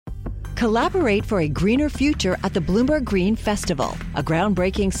Collaborate for a greener future at the Bloomberg Green Festival, a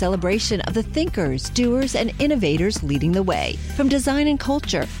groundbreaking celebration of the thinkers, doers, and innovators leading the way. From design and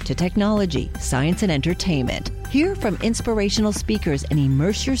culture to technology, science, and entertainment. Hear from inspirational speakers and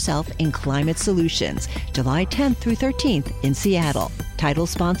immerse yourself in climate solutions. July 10th through 13th in Seattle. Title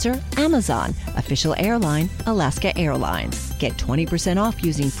sponsor, Amazon. Official airline, Alaska Airlines. Get 20% off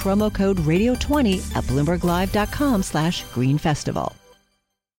using promo code radio20 at BloombergLive.com/Green Festival.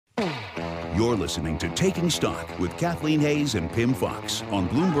 You're listening to Taking Stock with Kathleen Hayes and Pimm Fox on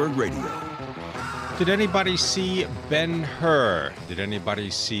Bloomberg Radio. Did anybody see Ben-Hur? Did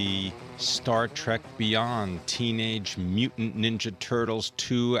anybody see Star Trek Beyond, Teenage Mutant Ninja Turtles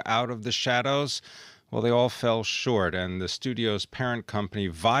 2 Out of the Shadows? Well, they all fell short, and the studio's parent company,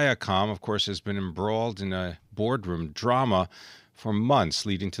 Viacom, of course, has been embroiled in a boardroom drama for months,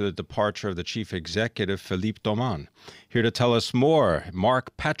 leading to the departure of the chief executive, Philippe Doman. Here to tell us more,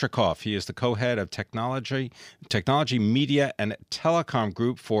 Mark Patricof. He is the co-head of technology, media, and telecom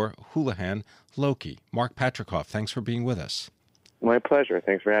group for Houlihan Lokey. Mark Patricof, thanks for being with us. My pleasure.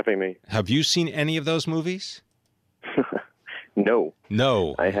 Thanks for having me. Have you seen any of those movies?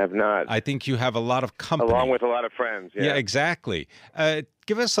 No, I have not. I think you have a lot of company. Along with a lot of friends, yeah. Yeah, exactly.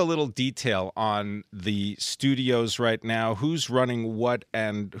 Give us a little detail on the studios right now, who's running what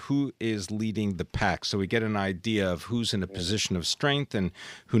and who is leading the pack, so we get an idea of who's in a position of strength and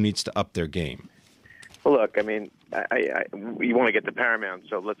who needs to up their game. Well, look, I mean, you want to get to Paramount,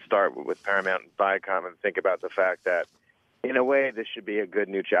 so let's start with Paramount and Viacom and think about the fact that, in a way, this should be a good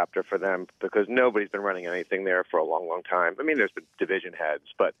new chapter for them because nobody's been running anything there for a long, long time. I mean, there's been division heads,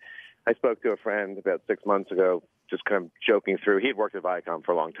 but I spoke to a friend about 6 months ago, just kind of joking through. He'd worked at Viacom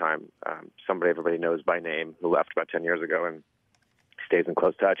for a long time, somebody everybody knows by name, who left about 10 years ago and stays in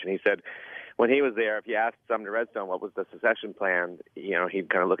close touch. And he said when he was there, if you asked Sumner Redstone what was the succession plan, he'd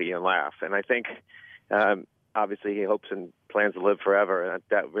kind of look at you and laugh. And I think obviously he hopes and plans to live forever, and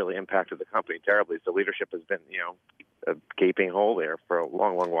that really impacted the company terribly. So leadership has been, a gaping hole there for a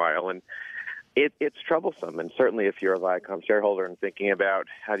long, long while. And it's troublesome. And certainly if you're a Viacom shareholder and thinking about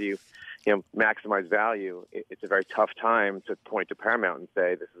how do you maximize value, it's a very tough time to point to Paramount and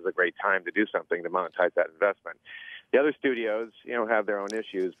say this is a great time to do something to monetize that investment. The other studios, have their own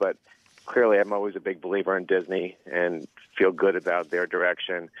issues, but clearly I'm always a big believer in Disney and feel good about their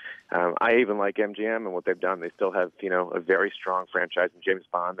direction. I even like MGM and what they've done. They still have, a very strong franchise in James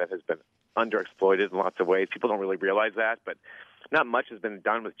Bond that has been underexploited in lots of ways. People don't really realize that, but not much has been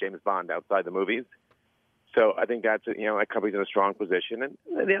done with James Bond outside the movies. So I think that's, that company's in a strong position. And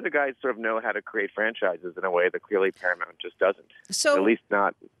the other guys sort of know how to create franchises in a way that clearly Paramount just doesn't. So, at least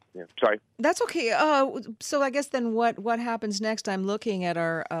not. Sorry. That's okay. So I guess then what happens next? I'm looking at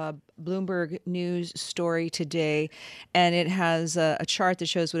our Bloomberg News story today, and it has a chart that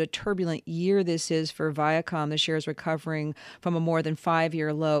shows what a turbulent year this is for Viacom. The share is recovering from a more than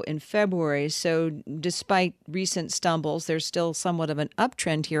 5-year low in February. So despite recent stumbles, there's still somewhat of an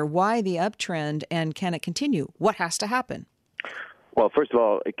uptrend here. Why the uptrend, and can it continue? What has to happen? Well, first of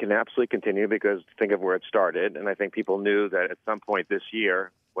all, it can absolutely continue because think of where it started, and I think people knew that at some point this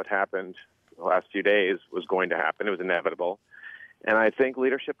year, what happened the last few days was going to happen. It was inevitable. And I think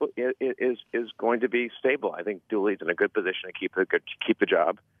leadership is going to be stable. I think Dooley's in a good position to keep the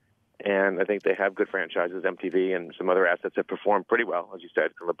job. And I think they have good franchises. MTV and some other assets have performed pretty well, as you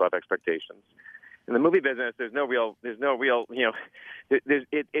said, from above expectations. In the movie business, it's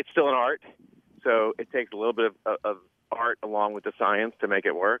still an art. So it takes a little bit of art along with the science to make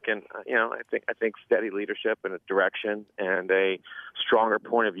it work. And, I think steady leadership and a direction and a stronger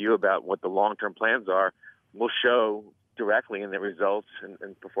point of view about what the long-term plans are will show directly in the results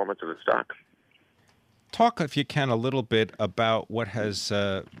and performance of the stock. Talk, if you can, a little bit about what has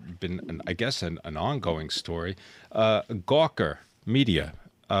been, an ongoing story. Gawker Media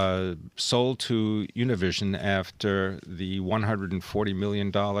sold to Univision after the $140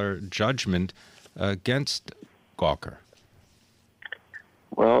 million judgment against Gawker.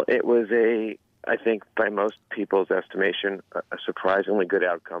 Well, it was I think by most people's estimation, a surprisingly good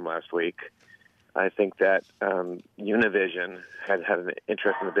outcome last week. I think that Univision had an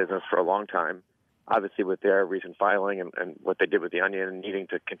interest in the business for a long time, obviously with their recent filing and what they did with The Onion and needing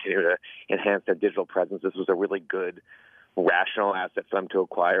to continue to enhance their digital presence. This was a really good, rational asset for them to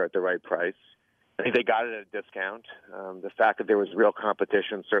acquire at the right price. I think they got it at a discount. The fact that there was real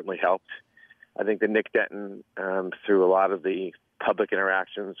competition certainly helped. I think that Nick Denton, through a lot of the public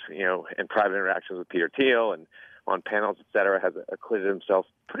interactions, and private interactions with Peter Thiel and on panels, et cetera, has acquitted himself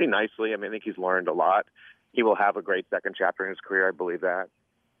pretty nicely. I mean, I think he's learned a lot. He will have a great second chapter in his career, I believe that.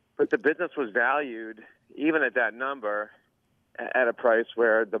 But the business was valued, even at that number, at a price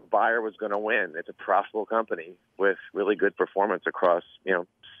where the buyer was going to win. It's a profitable company with really good performance across,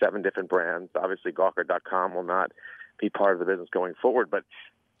 7 different brands. Obviously, Gawker.com will not be part of the business going forward, but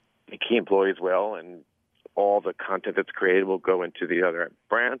the key employees will, and all the content that's created will go into the other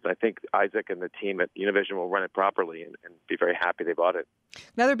brands. I think Isaac and the team at Univision will run it properly and be very happy they bought it.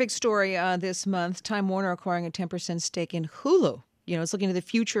 Another big story this month, Time Warner acquiring a 10% stake in Hulu. It's looking to the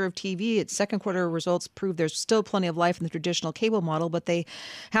future of TV. Its second quarter results prove there's still plenty of life in the traditional cable model, but they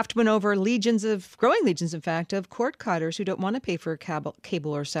have to win over growing legions, in fact, of cord cutters who don't want to pay for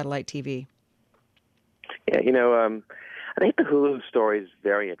cable or satellite TV. Yeah, I think the Hulu story is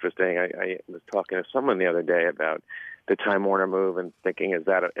very interesting. I was talking to someone the other day about the Time Warner move and thinking, is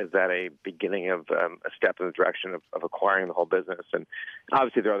that a beginning of a step in the direction of acquiring the whole business? And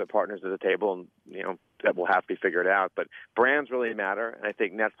obviously there are other partners at the table, and that will have to be figured out. But brands really matter, and I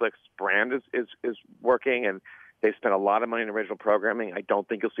think Netflix brand is working, and they've spent a lot of money on original programming. I don't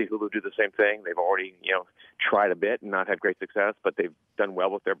think you'll see Hulu do the same thing. They've already tried a bit and not had great success, but they've done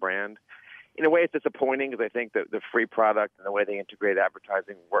well with their brand. In a way, it's disappointing because I think that the free product and the way they integrate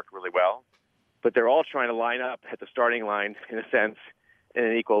advertising worked really well. But they're all trying to line up at the starting line, in a sense, in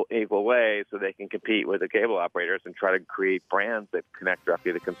an equal way so they can compete with the cable operators and try to create brands that connect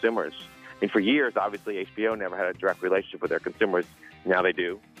directly to consumers. For years, obviously, HBO never had a direct relationship with their consumers. Now they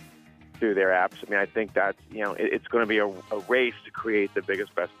do through their apps. I think that's, it's going to be a race to create the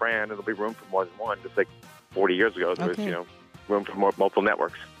biggest, best brand. There'll be room for more than one, just like 40 years ago. There was, room for multiple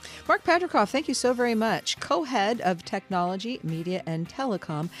networks. Mark Patricof, thank you so very much. Co-head of Technology, Media, and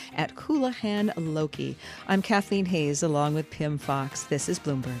Telecom at Houlihan Lokey. I'm Kathleen Hayes, along with Pim Fox. This is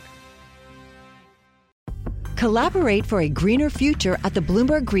Bloomberg. Collaborate for a greener future at the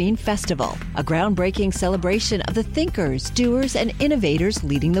Bloomberg Green Festival, a groundbreaking celebration of the thinkers, doers, and innovators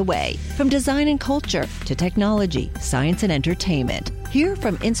leading the way. From design and culture to technology, science, and entertainment. Hear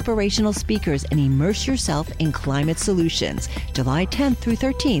from inspirational speakers and immerse yourself in climate solutions. July 10th through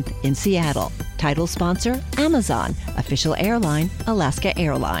 13th in Seattle. Title sponsor, Amazon. Official airline, Alaska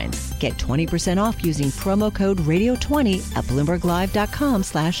Airlines. Get 20% off using promo code radio20 at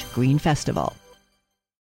BloombergLive.com/Green Festival.